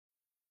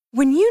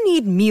When you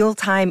need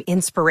mealtime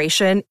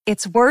inspiration,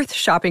 it's worth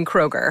shopping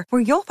Kroger,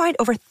 where you'll find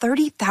over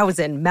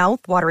 30,000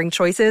 mouth-watering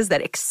choices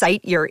that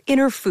excite your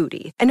inner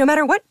foodie. And no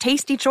matter what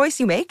tasty choice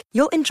you make,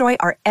 you'll enjoy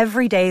our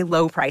everyday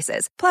low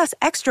prices, plus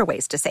extra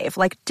ways to save,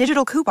 like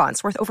digital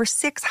coupons worth over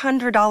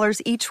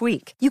 $600 each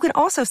week. You can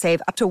also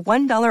save up to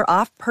 $1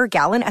 off per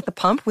gallon at the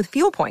pump with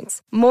fuel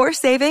points. More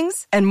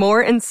savings and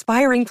more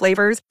inspiring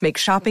flavors make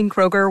shopping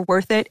Kroger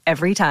worth it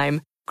every time.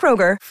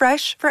 Kroger,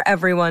 fresh for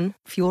everyone.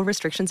 Fuel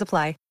restrictions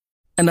apply.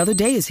 Another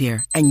day is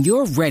here, and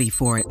you're ready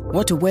for it.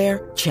 What to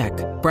wear? Check.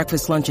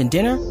 Breakfast, lunch, and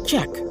dinner?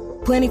 Check.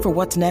 Planning for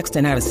what's next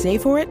and how to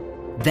save for it?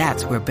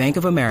 That's where Bank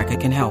of America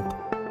can help.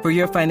 For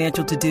your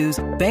financial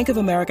to-dos, Bank of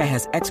America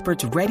has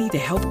experts ready to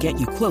help get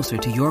you closer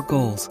to your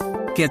goals.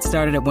 Get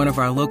started at one of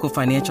our local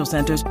financial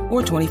centers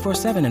or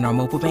 24/7 in our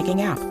mobile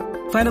banking app.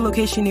 Find a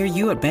location near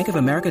you at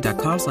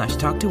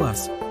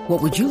bankofamerica.com/talktous.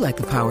 What would you like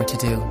the power to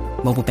do?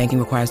 Mobile banking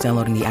requires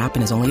downloading the app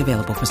and is only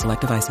available for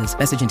select devices.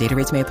 Message and data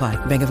rates may apply.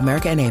 Bank of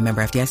America N.A.,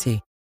 member FDIC.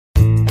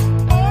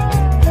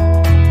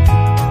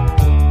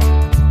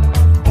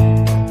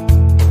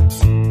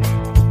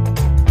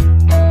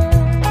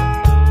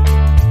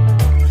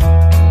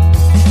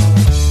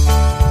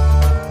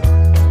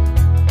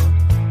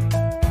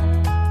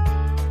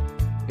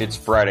 It's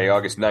Friday,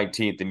 August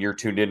 19th, and you're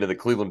tuned into the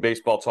Cleveland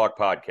Baseball Talk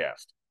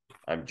podcast.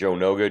 I'm Joe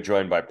Noga,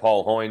 joined by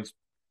Paul Hoynes.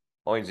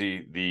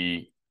 Hoynesy,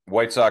 the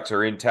White Sox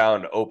are in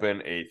town to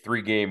open a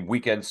 3-game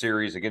weekend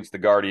series against the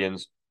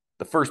Guardians,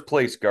 the first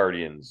place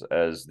Guardians,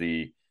 as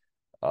the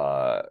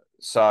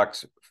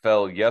Sox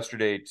fell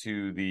yesterday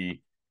to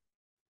the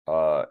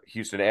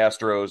Houston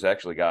Astros,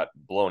 actually got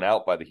blown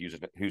out by the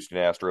Houston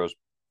Astros.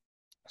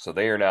 So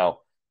they are now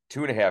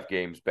 2.5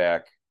 games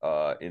back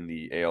in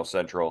the AL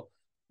Central.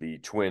 The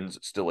Twins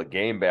still a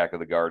game back of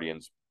the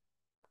Guardians.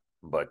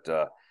 But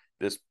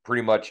this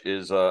pretty much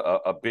is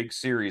a big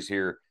series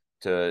here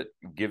to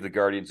give the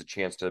Guardians a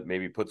chance to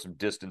maybe put some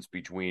distance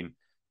between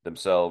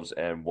themselves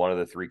and one of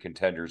the 3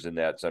 contenders in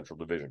that Central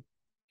Division.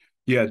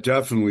 Yeah,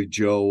 definitely,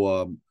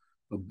 Joe.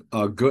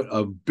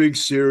 A big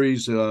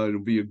series. It'll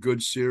be a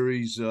good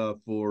series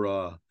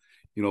for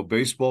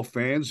baseball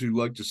fans who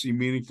like to see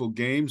meaningful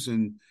games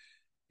in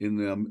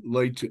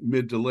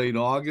mid to late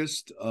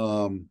August.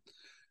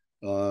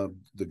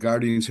 The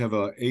Guardians have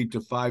a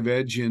 8-5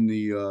 edge in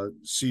the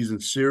season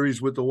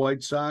series with the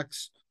White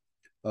Sox,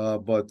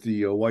 but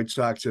the White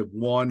Sox have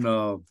won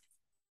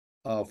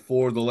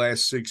 4 of the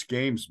last 6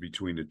 games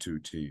between the two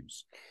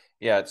teams.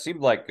 Yeah, it seemed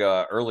like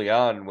early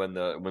on when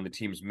the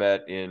teams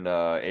met in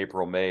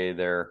April, May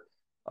there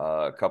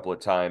a couple of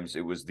times,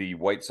 it was the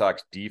White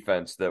Sox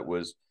defense that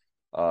was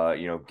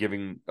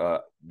giving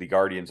the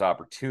Guardians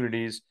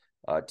opportunities.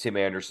 Tim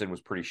Anderson was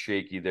pretty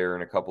shaky there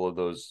in a couple of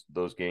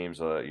those games,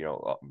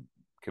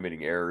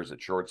 committing errors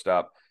at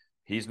shortstop.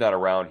 He's not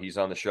around. He's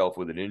on the shelf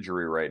with an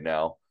injury right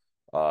now.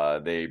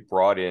 They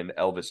brought in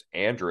Elvis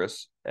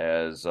Andrus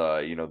as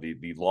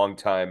the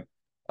longtime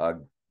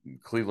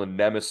Cleveland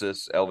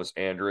nemesis. Elvis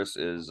Andrus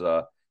is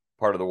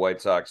part of the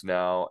White Sox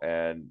now,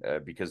 and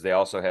because they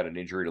also had an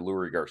injury to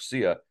Lurie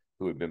Garcia,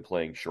 who had been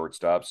playing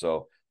shortstop,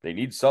 so they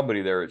need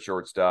somebody there at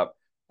shortstop.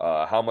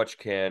 How much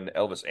can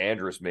Elvis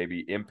Andrus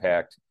maybe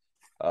impact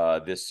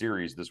this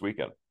series this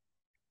weekend?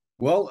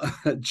 Well,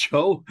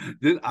 Joe,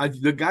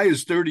 the guy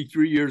is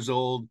 33 years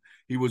old.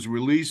 He was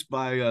released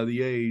by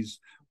the A's,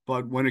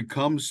 but when it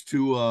comes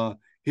to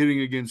hitting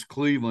against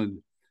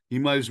Cleveland, he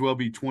might as well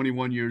be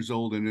 21 years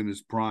old and in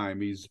his prime.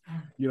 He's,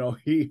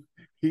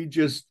 he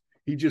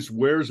just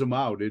wears them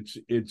out. It's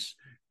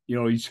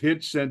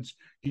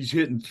he's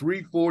hitting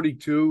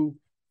 342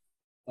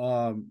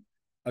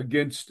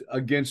 against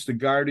the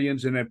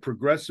Guardians, and at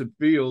Progressive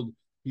Field,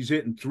 he's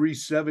hitting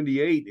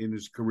 378 in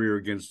his career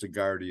against the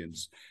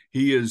Guardians.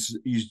 He's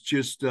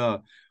just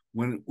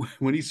when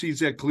he sees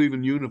that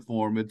Cleveland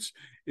uniform, it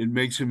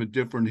makes him a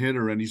different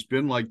hitter, and he's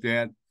been like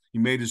that. He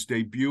made his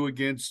debut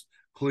against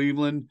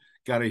Cleveland,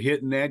 got a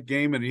hit in that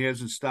game, and he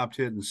hasn't stopped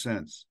hitting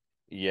since.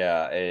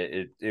 Yeah,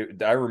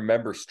 I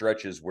remember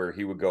stretches where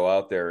he would go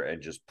out there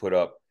and just put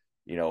up,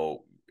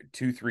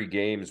 2-3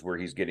 games where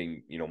he's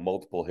getting,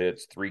 multiple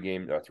hits, 3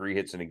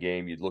 hits in a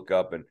game. You'd look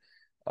up and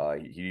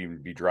he'd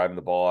even be driving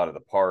the ball out of the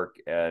park,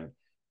 and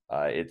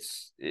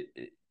it's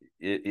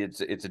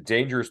a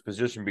dangerous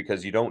position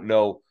because you don't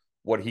know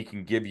what he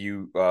can give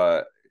you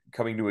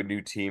coming to a new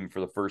team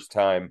for the first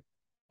time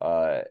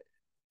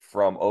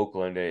from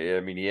Oakland. I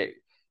mean, he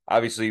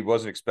obviously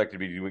wasn't expected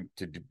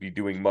to be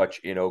doing much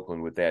in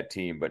Oakland with that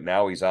team, but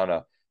now he's on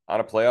a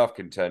playoff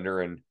contender,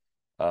 and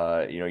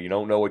you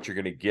don't know what you're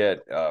going to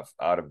get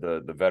out of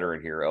the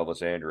veteran here,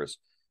 Elvis Andrus.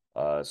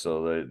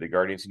 So the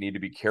Guardians need to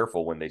be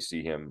careful when they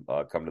see him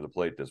come to the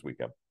plate this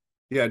weekend.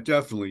 Yeah,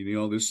 definitely.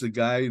 This is a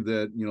guy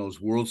that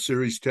is World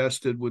Series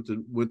tested with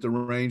the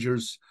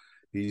Rangers.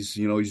 He's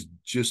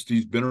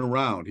been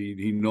around.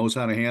 He knows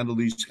how to handle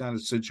these kind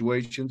of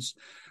situations.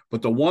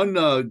 But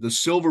the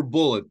silver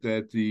bullet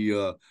that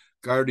the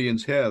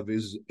Guardians have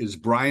is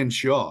Brian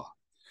Shaw.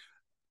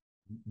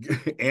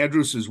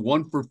 Andrus is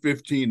 1 for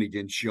 15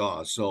 against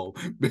Shaw, so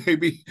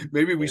maybe we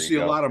There you see a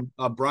go. lot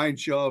of Brian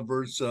Shaw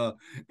versus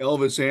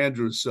Elvis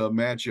Andrus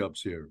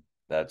matchups here.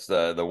 That's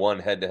the one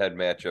head-to-head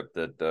matchup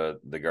that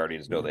the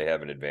Guardians know they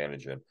have an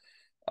advantage in.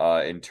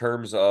 In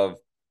terms of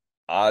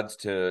odds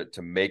to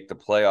make the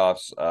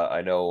playoffs,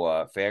 I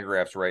know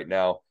Fangraphs right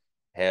now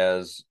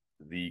has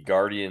the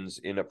Guardians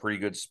in a pretty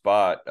good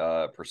spot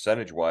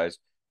percentage-wise.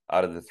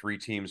 Out of the three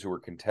teams who are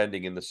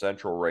contending in the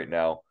Central right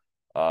now,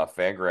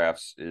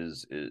 Fangraphs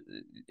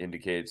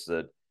indicates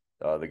that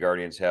the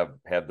Guardians have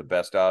the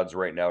best odds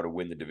right now to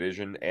win the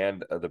division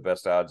and the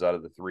best odds out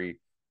of the three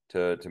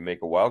to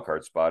make a wild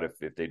card spot if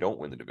they don't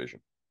win the division.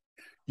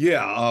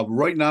 Yeah,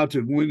 right now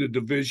to win the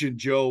division,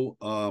 Joe,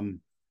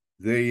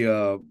 they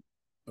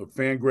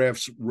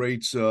Fangraphs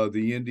rates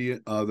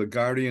the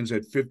Guardians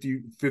at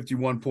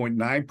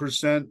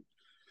 51.9%,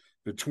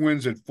 the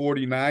Twins at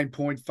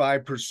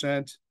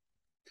 49.5%,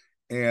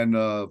 and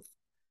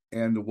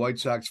the White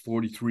Sox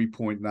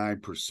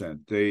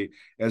 43.9%.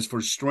 As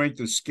for strength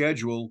of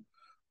schedule,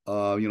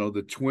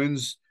 the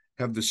Twins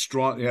are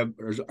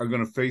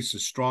going to face the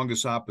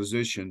strongest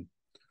opposition.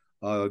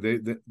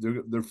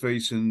 They're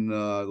facing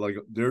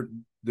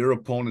their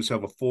opponents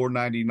have a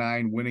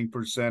 499 winning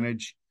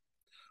percentage.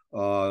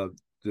 The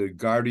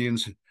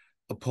Guardians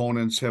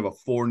opponents have a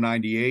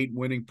 498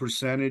 winning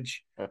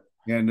percentage,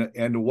 and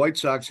the White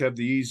Sox have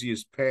the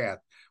easiest path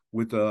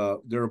with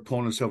their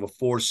opponents have a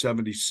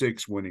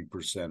 476 winning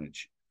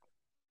percentage.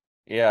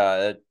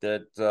 Yeah,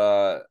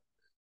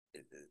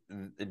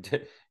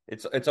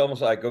 it's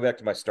almost like go back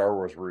to my Star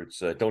Wars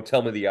roots. Don't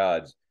tell me the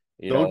odds.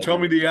 You Don't know, tell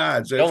me the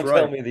odds. That's don't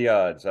tell right. me the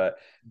odds.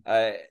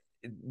 I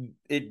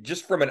it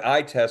just from an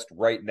eye test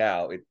right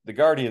now, the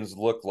Guardians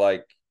look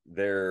like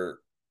they're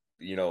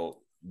a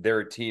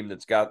team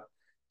that's got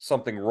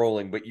something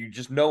rolling, but you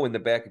just know in the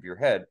back of your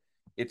head,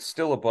 it's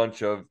still a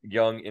bunch of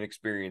young,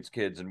 inexperienced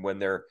kids, and when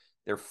they're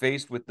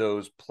faced with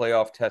those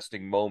playoff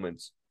testing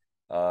moments,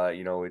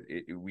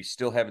 we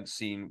still haven't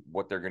seen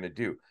what they're going to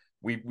do.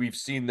 We've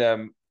seen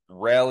them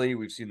rally,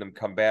 we've seen them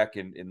come back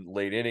in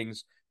late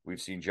innings. We've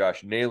seen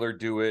Josh Naylor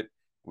do it.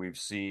 We've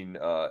seen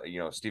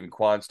Stephen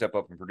Kwan step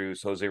up and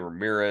produce. Jose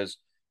Ramirez.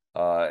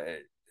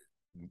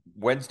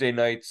 Wednesday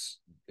night's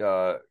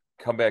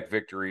comeback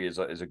victory is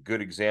a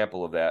good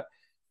example of that.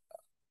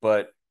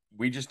 But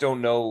we just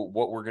don't know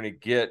what we're going to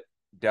get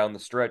down the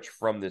stretch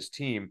from this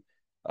team,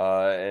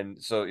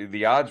 and so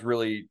the odds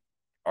really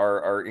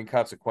are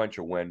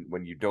inconsequential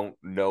when you don't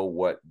know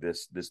what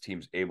this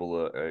team's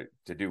able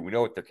to do. We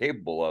know what they're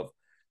capable of.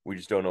 We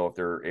just don't know if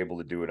they're able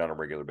to do it on a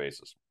regular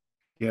basis.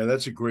 Yeah,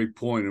 that's a great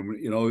point.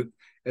 And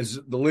as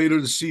the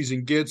later the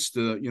season gets,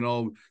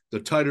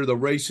 the tighter the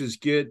races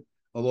get.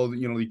 Although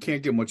you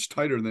can't get much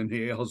tighter than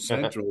the AL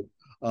Central.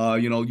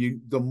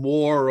 The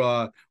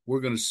more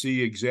we're going to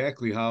see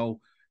exactly how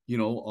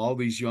all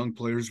these young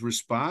players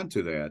respond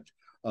to that.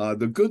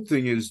 The good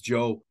thing is,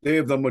 Joe, they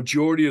have the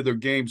majority of their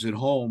games at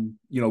home.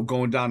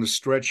 Going down the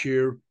stretch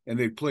here, and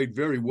they played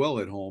very well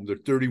at home. They're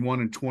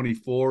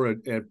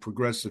 31-24 at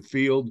Progressive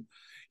Field.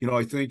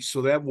 I think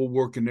so that will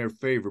work in their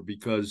favor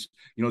because,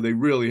 they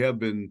really have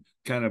been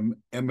kind of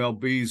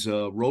MLB's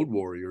road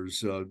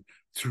warriors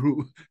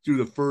through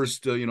the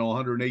first,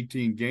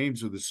 118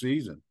 games of the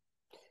season.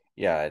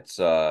 Yeah, it's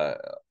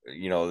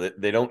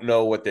they don't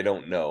know what they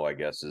don't know, I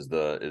guess is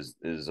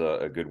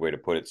a good way to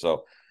put it.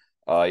 So,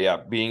 yeah,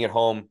 being at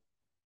home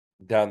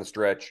down the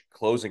stretch,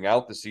 closing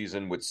out the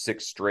season with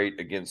 6 straight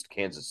against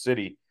Kansas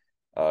City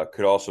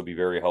could also be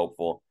very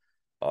helpful.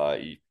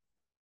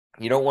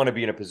 You don't want to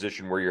be in a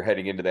position where you're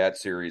heading into that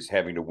series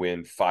having to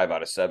win 5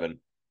 out of 7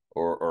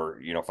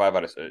 or 5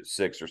 out of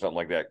 6 or something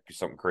like that,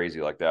 something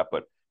crazy like that.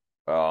 But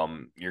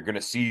you're going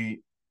to see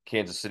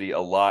Kansas City a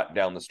lot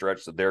down the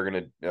stretch, so they're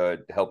going to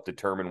help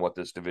determine what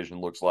this division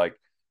looks like.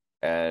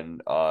 And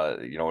it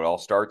all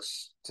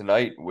starts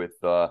tonight with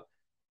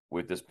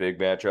this big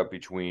matchup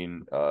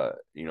between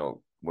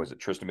was it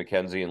Tristan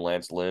McKenzie and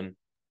Lance Lynn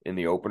in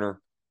the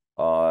opener,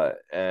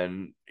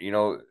 and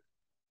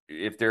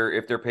if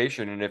they're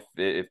patient and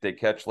if they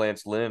catch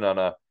Lance Lynn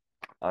on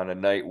a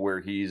night where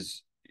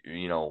he's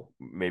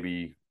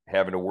maybe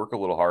having to work a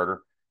little harder,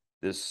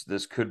 this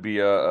could be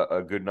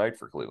a good night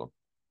for Cleveland.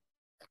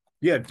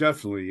 Yeah,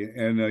 definitely.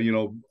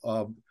 And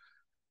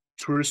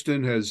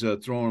Tristan has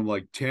thrown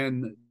like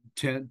 10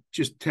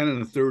 just 10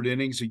 and a third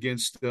innings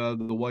against the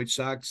White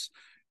Sox.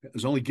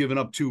 Has only given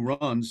up 2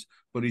 runs,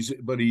 but he's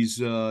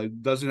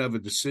doesn't have a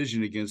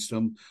decision against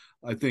them.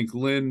 I think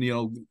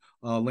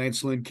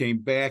Lance Lynn came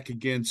back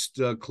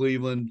against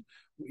Cleveland,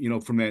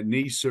 from that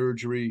knee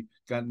surgery,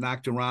 got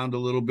knocked around a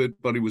little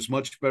bit, but he was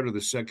much better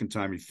the second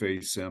time he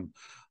faced him.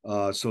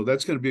 So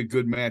that's going to be a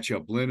good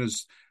matchup.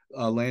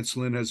 Lance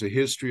Lynn has a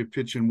history of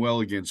pitching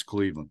well against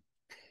Cleveland.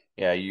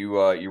 Yeah,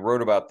 you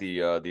wrote about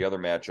the other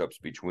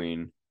matchups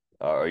between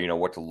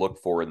what to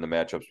look for in the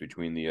matchups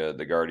between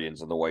the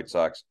Guardians and the White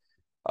Sox.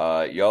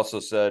 You also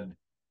said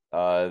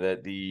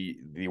that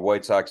the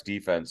White Sox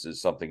defense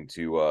is something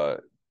to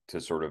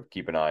sort of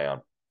keep an eye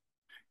on.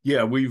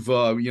 Yeah, we've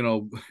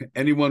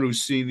anyone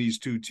who's seen these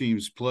two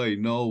teams play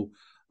know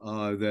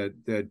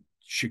that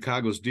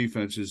Chicago's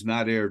defense is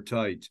not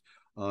airtight.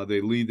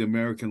 They lead the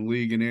American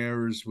League in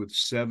errors with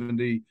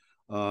 70,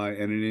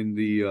 and in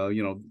the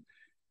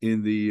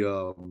in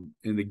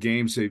the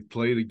games they've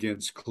played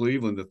against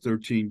Cleveland, the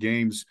 13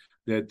 games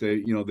that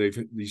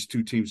these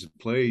two teams have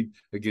played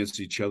against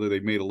each other,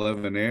 they've made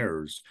 11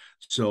 errors.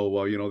 So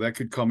that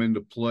could come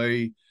into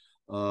play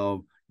at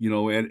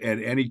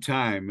any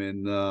time,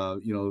 and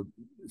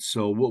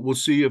so we'll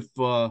see if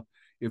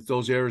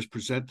those errors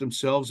present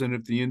themselves and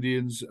if the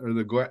Indians or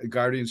the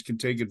Guardians can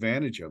take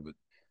advantage of it.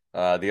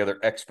 The other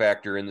X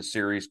factor in the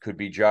series could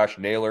be Josh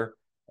Naylor.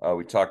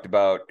 We talked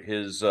about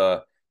his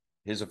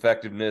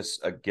effectiveness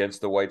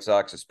against the White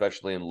Sox,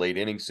 especially in late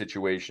inning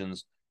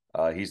situations.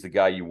 He's the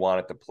guy you want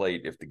at the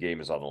plate if the game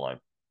is on the line.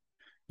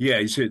 Yeah,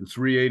 he's hitting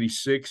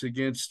 386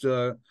 against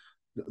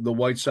the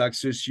White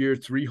Sox this year,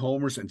 3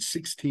 homers and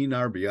 16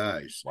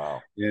 RBIs.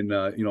 Wow. And,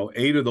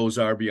 8 of those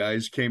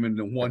RBIs came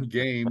into one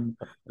game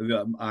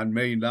on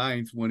May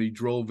 9th when he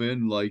drove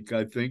in,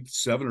 I think,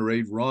 7 or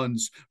 8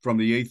 runs from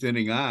the 8th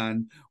inning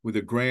on with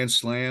a grand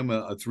slam,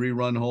 a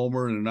 3-run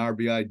homer, and an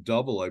RBI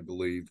double, I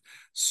believe.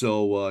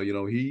 So,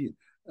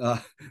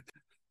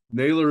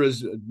 Naylor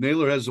has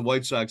the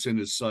White Sox in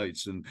his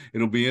sights, and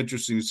it'll be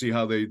interesting to see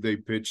how they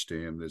pitch to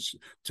him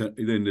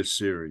in this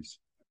series.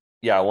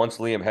 Yeah, once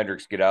Liam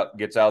Hendriks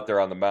gets out there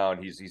on the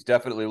mound, he's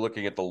definitely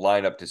looking at the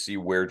lineup to see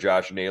where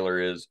Josh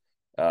Naylor is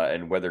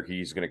and whether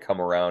he's going to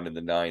come around in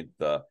the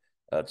 9th.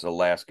 That's the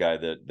last guy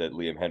that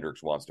Liam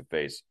Hendriks wants to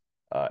face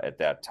at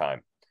that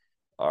time.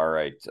 All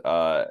right,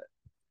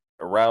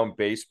 around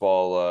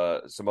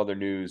baseball, some other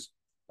news,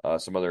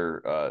 some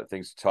other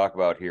things to talk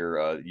about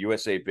here.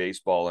 USA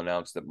Baseball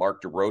announced that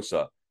Mark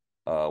DeRosa,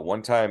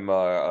 one-time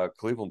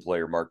Cleveland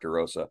player, Mark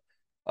DeRosa,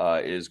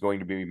 is going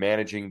to be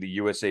managing the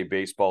USA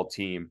Baseball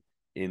team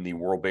in the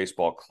World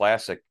Baseball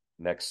Classic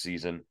next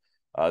season.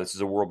 This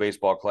is a World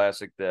Baseball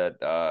Classic that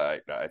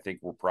I think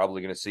we're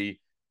probably going to see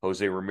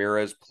Jose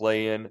Ramirez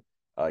play in.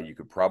 You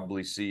could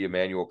probably see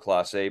Emmanuel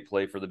Clase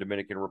play for the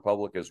Dominican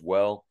Republic as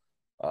well.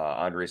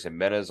 Andres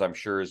Jimenez, I'm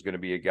sure, is going to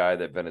be a guy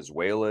that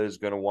Venezuela is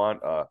going to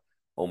want.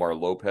 Omar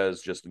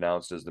Lopez just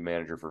announced as the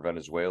manager for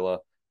Venezuela.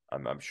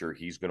 I'm sure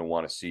he's going to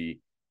want to see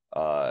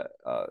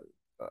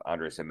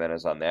Andres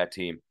Jimenez on that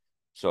team.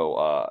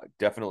 So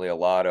definitely a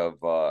lot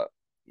of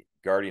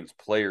Guardians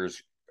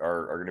players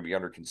are going to be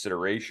under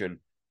consideration,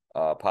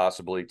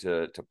 possibly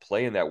to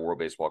play in that World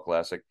Baseball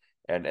Classic,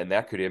 and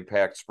that could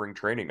impact spring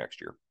training next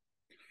year.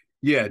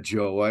 Yeah,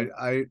 Joe,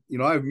 I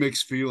have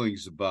mixed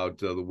feelings about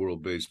the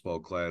World Baseball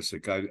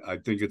Classic. I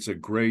think it's a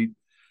great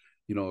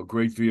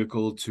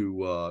vehicle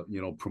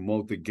to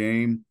promote the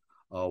game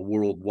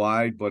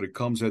worldwide, but it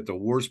comes at the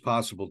worst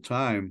possible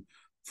time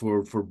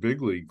for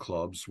big league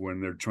clubs when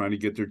they're trying to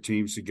get their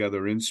teams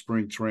together in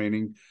spring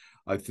training.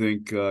 I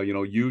think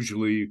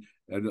usually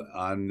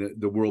on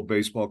the World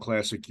Baseball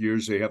Classic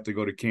years they have to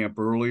go to camp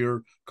earlier,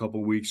 a couple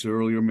of weeks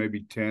earlier,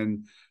 maybe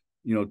 10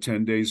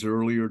 days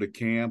earlier to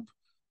camp,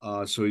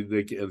 so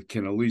they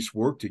can at least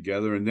work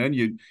together, and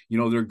then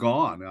they're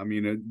gone. I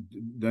mean,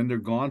 then they're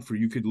gone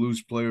you could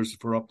lose players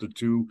for up to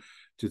 2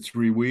 to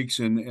 3 weeks,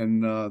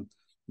 and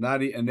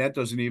that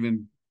doesn't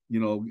even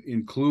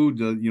include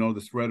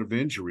the threat of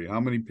injury. How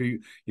many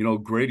people,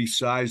 Grady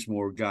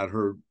Sizemore got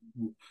hurt,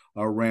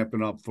 are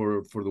ramping up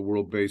for the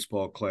World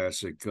Baseball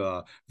Classic.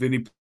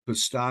 Vinny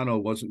Pastano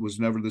was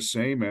never the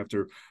same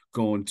after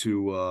going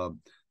to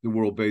the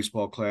World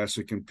Baseball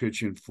Classic and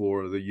pitching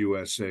for the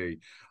USA.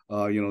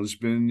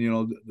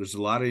 There's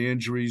a lot of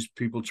injuries.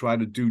 People try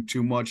to do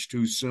too much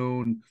too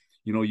soon.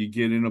 You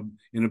get in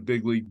a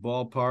big league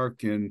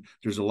ballpark and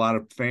there's a lot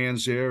of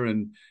fans there,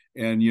 and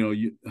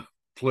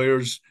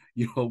players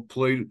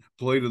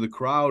play to the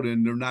crowd,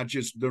 and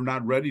they're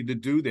not ready to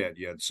do that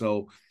yet.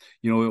 So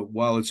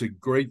while it's a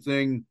great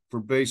thing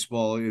for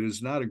baseball, it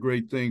is not a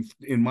great thing,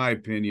 in my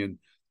opinion,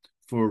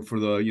 for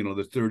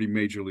the 30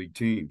 major league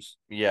teams.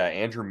 Yeah,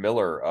 Andrew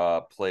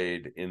Miller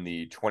played in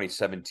the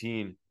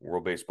 2017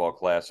 World Baseball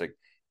Classic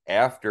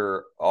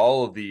after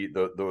all of the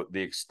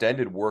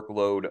extended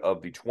workload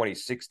of the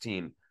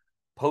 2016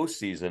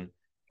 postseason,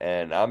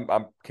 and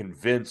I'm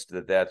convinced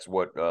that that's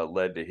what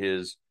led to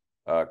his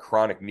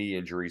chronic knee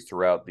injuries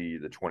throughout the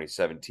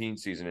 2017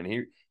 season,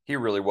 and he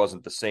really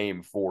wasn't the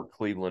same for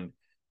Cleveland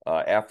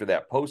after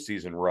that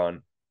postseason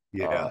run.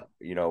 Yeah,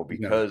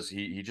 because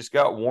he just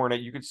got worn out.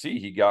 You could see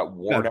he got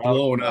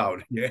blown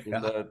out. Yeah, in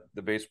the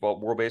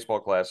World Baseball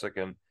Classic,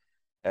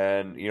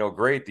 and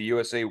great. The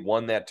USA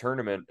won that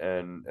tournament,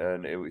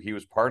 and he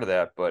was part of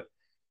that. But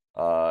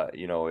at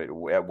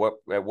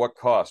what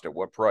cost? At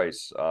what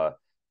price?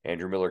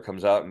 Andrew Miller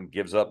comes out and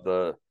gives up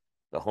the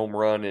home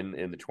run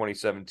in the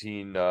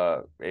 2017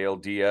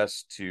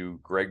 ALDS to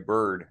Greg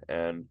Bird,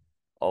 and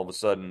all of a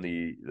sudden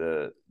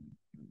the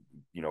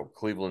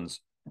Cleveland's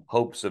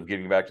hopes of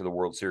getting back to the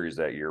World Series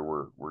that year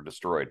were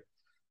destroyed.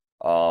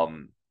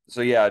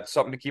 So yeah, it's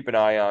something to keep an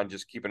eye on.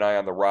 Just keep an eye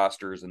on the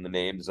rosters and the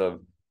names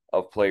of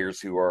players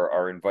who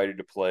are invited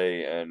to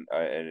play and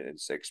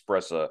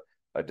express a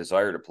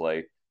desire to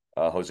play.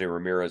 Jose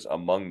Ramirez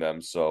among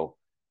them. So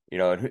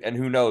and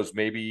who knows,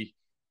 maybe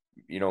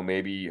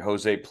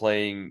Jose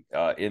playing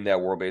in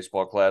that World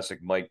Baseball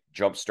Classic might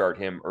jumpstart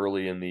him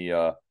early in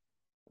the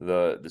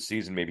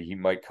season. Maybe he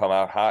might come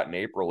out hot in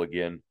April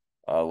again,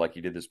 like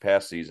he did this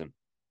past season.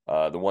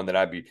 The one that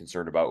I'd be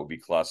concerned about would be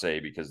Class A,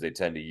 because they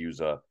tend to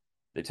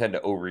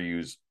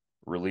overuse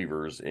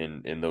relievers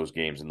in those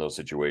games, in those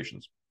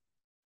situations.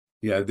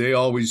 Yeah, they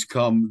always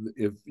come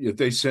if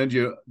they send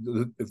you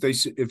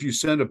if you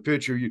send a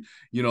pitcher,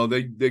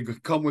 they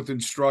come with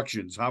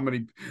instructions how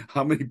many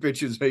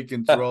pitches they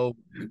can throw,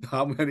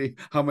 how many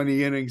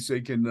innings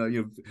they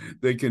can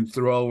they can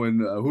throw,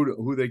 and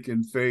who they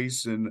can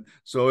face, and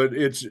so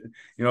it's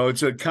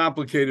a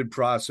complicated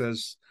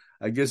process.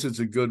 I guess it's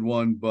a good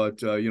one,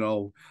 but I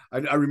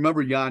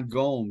remember Yan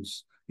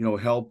Gomes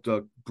helped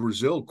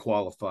Brazil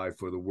qualify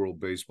for the World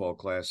Baseball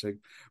Classic.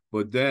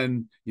 But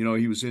then, he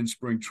was in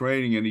spring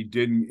training and he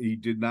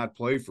did not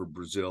play for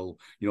Brazil,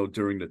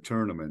 during the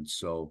tournament.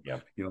 So, yeah,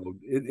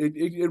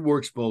 it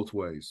works both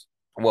ways.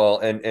 Well,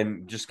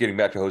 and just getting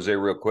back to Jose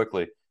real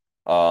quickly,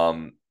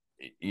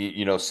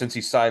 since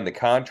he signed the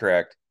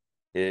contract,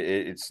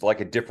 it's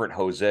like a different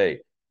Jose.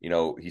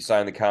 He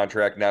signed the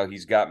contract. Now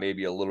he's got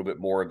maybe a little bit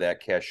more of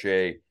that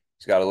cachet.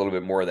 He's got a little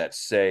bit more of that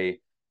say.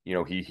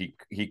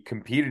 He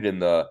competed in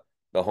the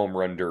home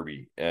run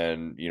derby,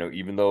 and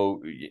even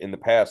though in the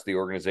past the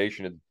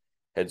organization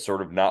had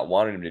sort of not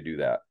wanted him to do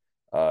that,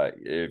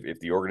 if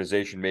the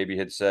organization maybe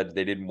had said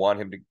they didn't want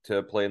him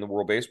to play in the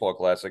World Baseball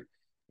Classic,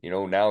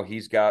 now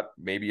he's got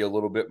maybe a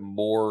little bit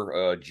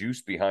more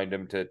juice behind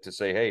him to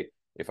say, hey,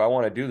 if I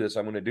want to do this,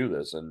 I'm going to do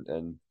this,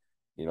 and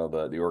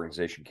the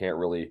organization can't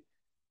really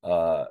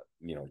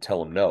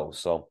tell him no.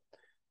 So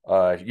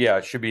yeah,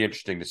 it should be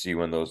interesting to see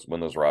when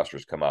those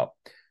rosters come out.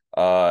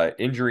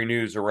 Injury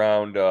news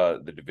around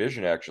the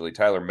division, actually.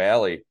 Tyler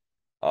Mahle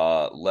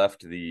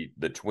left the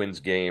Twins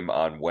game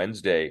on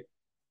Wednesday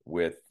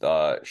with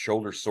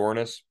shoulder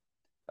soreness.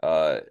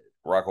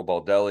 Rocco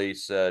Baldelli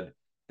said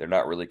they're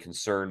not really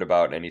concerned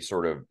about any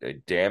sort of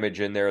damage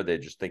in there. They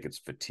just think it's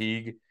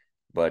fatigue.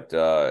 But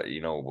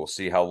we'll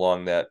see how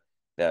long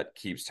that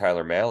keeps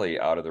Tyler Mahle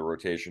out of the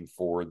rotation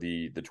for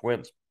the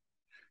Twins.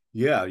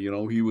 Yeah,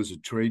 he was a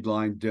trade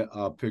line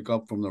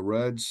pickup from the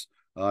Reds.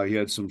 He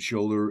had some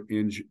shoulder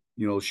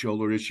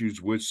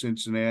issues with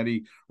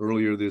Cincinnati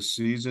earlier this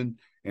season,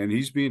 and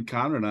he's being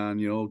counted on,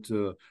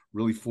 to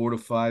really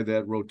fortify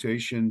that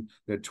rotation,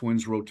 that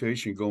Twins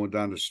rotation going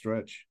down the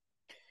stretch.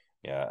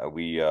 Yeah,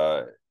 we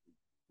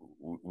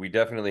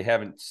definitely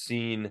haven't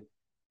seen,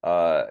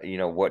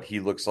 what he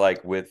looks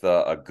like with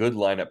a good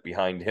lineup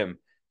behind him.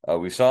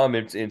 We saw him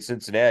in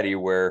Cincinnati,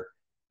 where,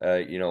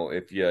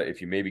 if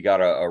you maybe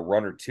got a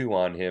run or two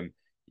on him,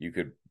 you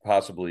could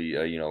possibly,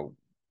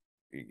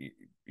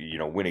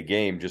 win a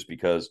game, just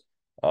because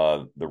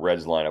the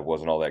Reds lineup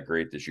wasn't all that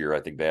great this year.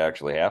 I think that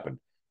actually happened.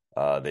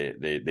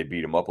 They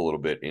beat him up a little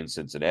bit in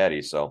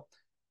Cincinnati, so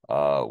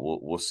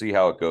we'll see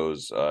how it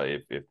goes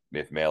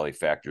if Mahle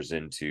factors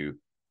into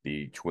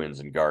the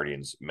Twins and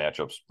Guardians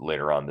matchups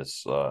later on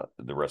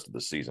the rest of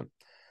the season.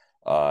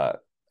 I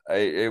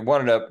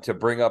wanted to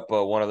bring up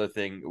one other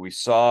thing we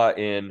saw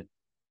in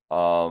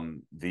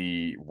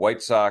the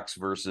White Sox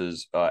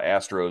versus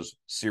Astros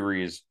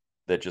series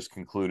that just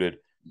concluded.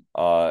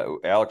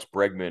 Alex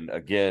Bregman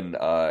again,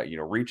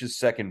 reaches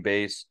second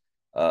base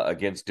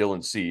against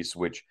Dylan Cease,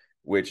 which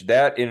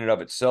that in and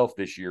of itself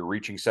this year,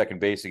 reaching second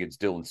base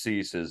against Dylan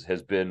Cease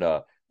has been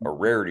a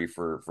rarity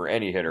for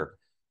any hitter.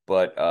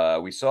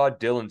 But we saw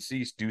Dylan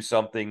Cease do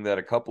something that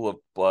a couple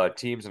of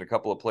teams and a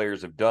couple of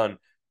players have done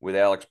with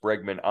Alex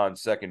Bregman on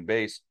second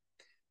base.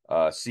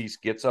 Cease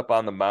gets up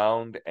on the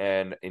mound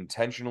and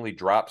intentionally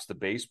drops the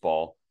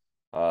baseball,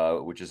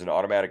 which is an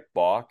automatic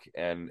balk,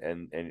 and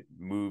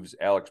moves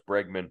Alex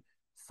Bregman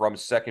from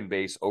second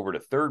base over to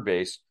third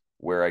base,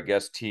 where I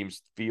guess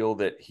teams feel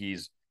that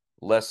he's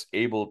less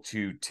able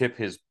to tip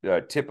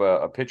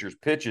a pitcher's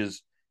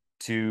pitches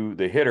to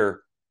the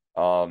hitter.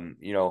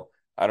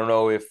 I don't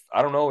know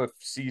if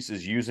Cease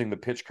is using the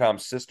PitchCom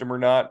system or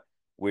not,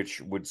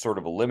 which would sort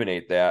of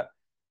eliminate that.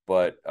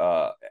 But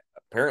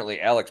apparently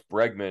Alex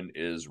Bregman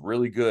is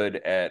really good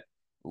at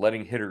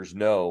letting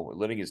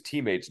his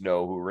teammates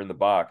know who are in the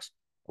box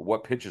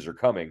what pitches are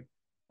coming,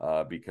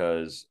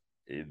 because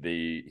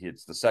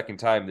it's the second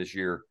time this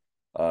year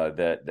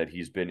that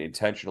he's been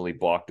intentionally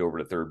balked over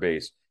to third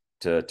base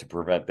to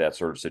prevent that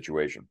sort of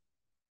situation.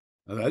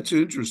 That's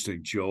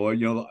interesting, Joe.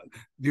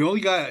 The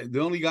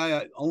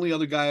only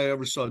other guy I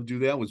ever saw do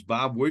that was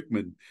Bob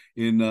Wickman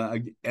in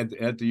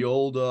at the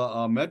old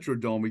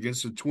Metrodome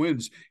against the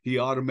Twins. He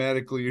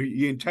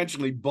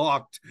intentionally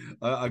balked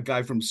a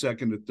guy from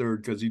second to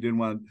third because he didn't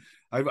want.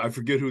 I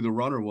forget who the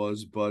runner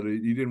was, but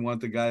he didn't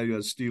want the guy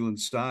stealing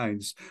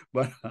signs.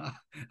 But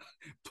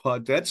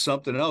that's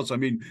something else. I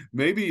mean,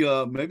 maybe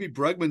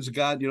Bregman's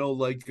got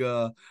like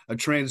a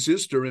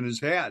transistor in his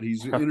hat.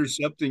 He's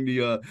intercepting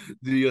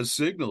the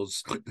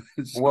signals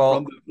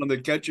from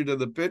the catcher to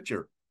the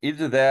pitcher.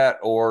 Either that,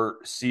 or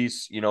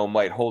Cease,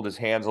 might hold his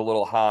hands a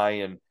little high,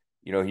 and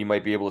he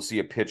might be able to see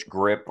a pitch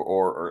grip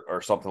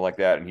or something like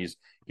that, and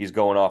he's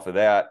going off of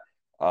that.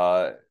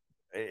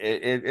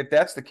 If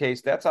that's the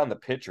case, that's on the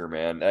pitcher,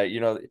 man.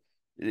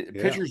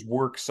 Pitchers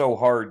work so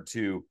hard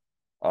to,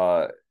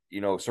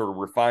 sort of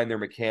refine their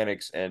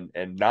mechanics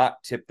and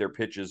not tip their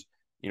pitches.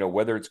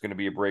 Whether it's going to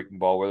be a breaking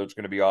ball, whether it's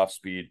going to be off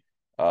speed,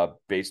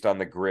 based on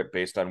the grip,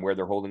 based on where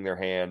they're holding their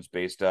hands,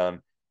 based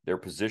on their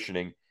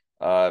positioning.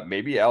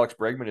 Maybe Alex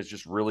Bregman is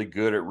just really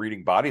good at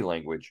reading body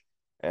language,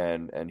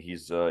 and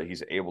he's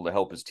able to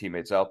help his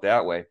teammates out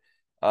that way.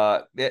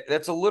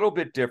 That's a little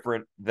bit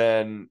different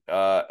than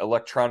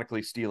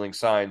electronically stealing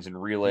signs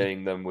and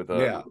relaying them with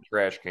a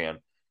trash can.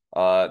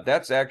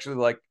 That's actually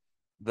like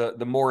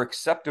the more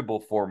acceptable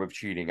form of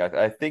cheating.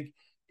 I think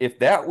if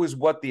that was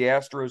what the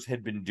Astros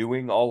had been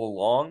doing all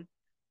along,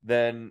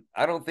 then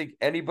I don't think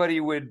anybody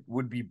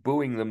would be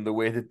booing them the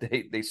way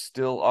that they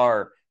still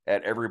are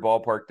at every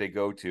ballpark they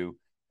go to.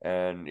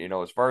 And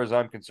as far as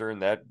I'm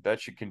concerned,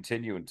 that should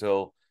continue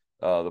until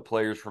the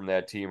players from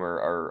that team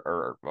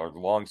are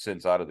long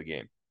since out of the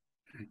game.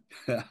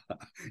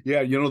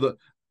 Yeah,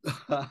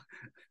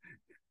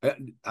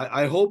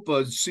 I hope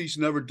Cease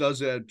never does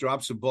that.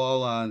 Drops the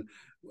ball on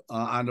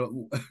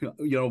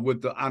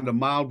the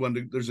mound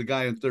when there's a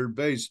guy in third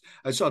base.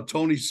 I saw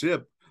Tony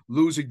Sipp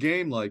lose a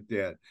game like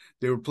that.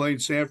 They were playing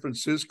San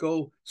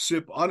Francisco.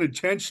 Sipp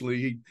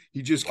unintentionally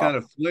he just kind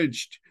of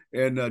flinched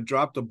and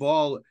dropped the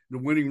ball. The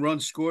winning run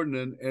scored,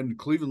 and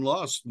Cleveland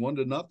lost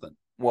 1-0.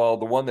 Well,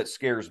 the one that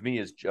scares me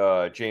is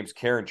James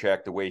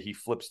Karinchak, the way he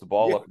flips the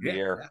ball up in the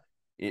air.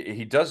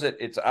 He does it.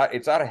 It's out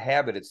of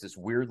habit. It's this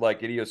weird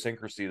like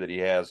idiosyncrasy that he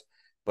has.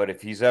 But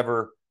if he's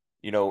ever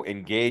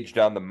engaged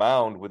on the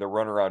mound with a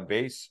runner on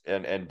base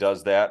and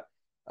does that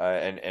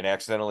and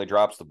accidentally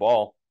drops the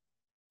ball,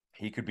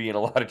 he could be in a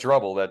lot of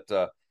trouble.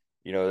 That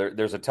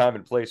there's a time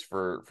and place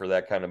for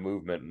that kind of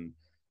movement, and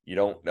you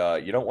don't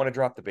want to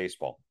drop the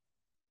baseball.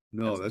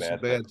 No,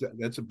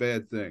 that's a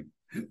bad thing.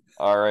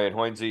 All right,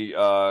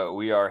 Hoinsey,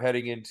 we are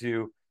heading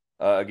into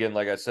again,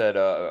 like I said,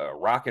 a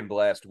rock and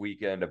blast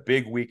weekend, a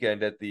big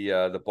weekend at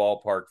the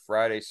ballpark,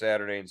 Friday,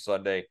 Saturday, and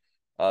Sunday.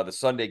 The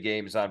Sunday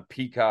game is on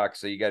Peacock,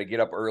 so you got to get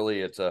up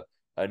early. It's a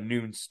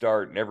noon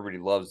start, and everybody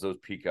loves those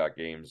Peacock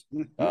games.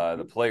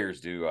 The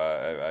players do.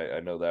 I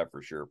know that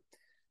for sure.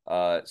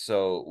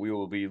 So we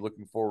will be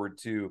looking forward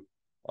to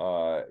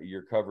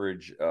your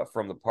coverage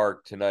from the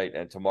park tonight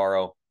and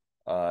tomorrow.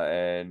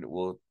 And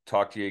we'll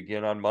talk to you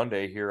again on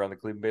Monday here on the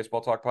Cleveland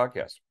Baseball Talk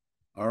podcast.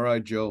 All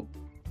right, Joe.